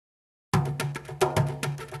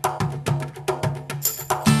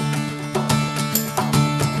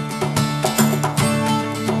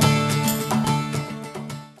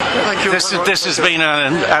This has been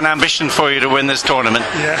an ambition for you to win this tournament.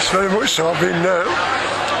 Yes, very much so. I've been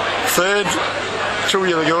third 2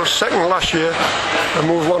 years ago, second last year, and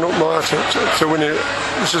moved one up more to win it.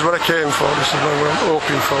 This is what I came for. This is what I'm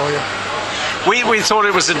hoping for. Yeah. We thought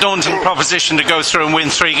it was a daunting proposition to go through and win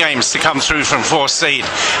 3 games to come through from 4th seed,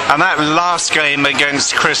 and that last game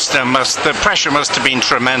against Krista, the pressure must have been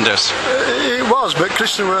tremendous. It was, but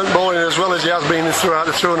Krista weren't bowling as well as he has been throughout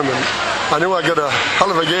the tournament. I knew I got a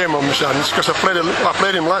hell of a game on my hands because I played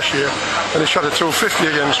him last year and he shot a 250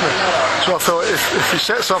 against me. So I thought if he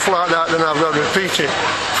sets off like that, then I've got to repeat it.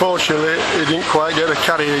 Fortunately, he didn't quite get the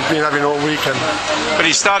carry he'd been having all weekend. But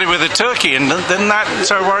he started with a turkey, and didn't that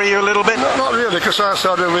worry you a little bit? Not really, because I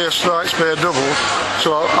started with a strike spare double.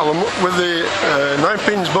 So with the 9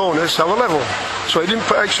 pins bonus, I was level. So it didn't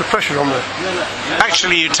put extra pressure on me.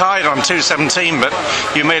 Actually, you tied on 217, but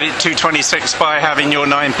you made it 226 by having your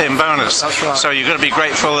 9-pin bonus. That's right. So you've got to be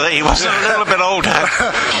grateful that he was a little bit older.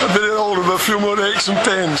 A bit older, but a few more aches and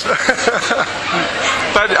pains.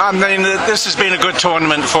 But I mean, this has been a good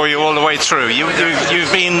tournament for you all the way through.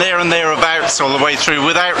 You've been there and thereabouts all the way through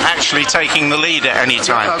without actually taking the lead at any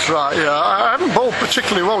time. That's right. Yeah, I haven't bowled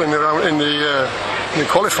particularly well in the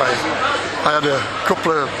qualifying. I had a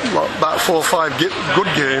couple of about 4 or 5 good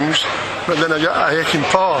games, but then I got a aching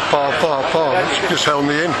par, which just held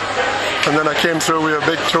me in. And then I came through with a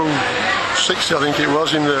big 260, I think it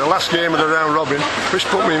was, in the last game of the round robin, which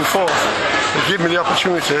put me in 4th. It gave me the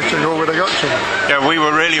opportunity to go where I got to. Yeah, we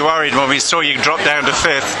were really worried when we saw you drop down to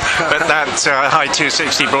 5th, but that high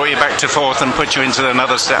 260 brought you back to 4th and put you into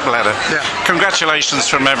another step ladder. Yeah. Congratulations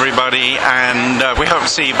from everybody, and we hope to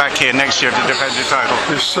see you back here next year to defend your title.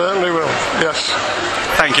 You certainly will, yes.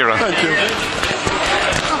 Thank you, Ron. Thank you.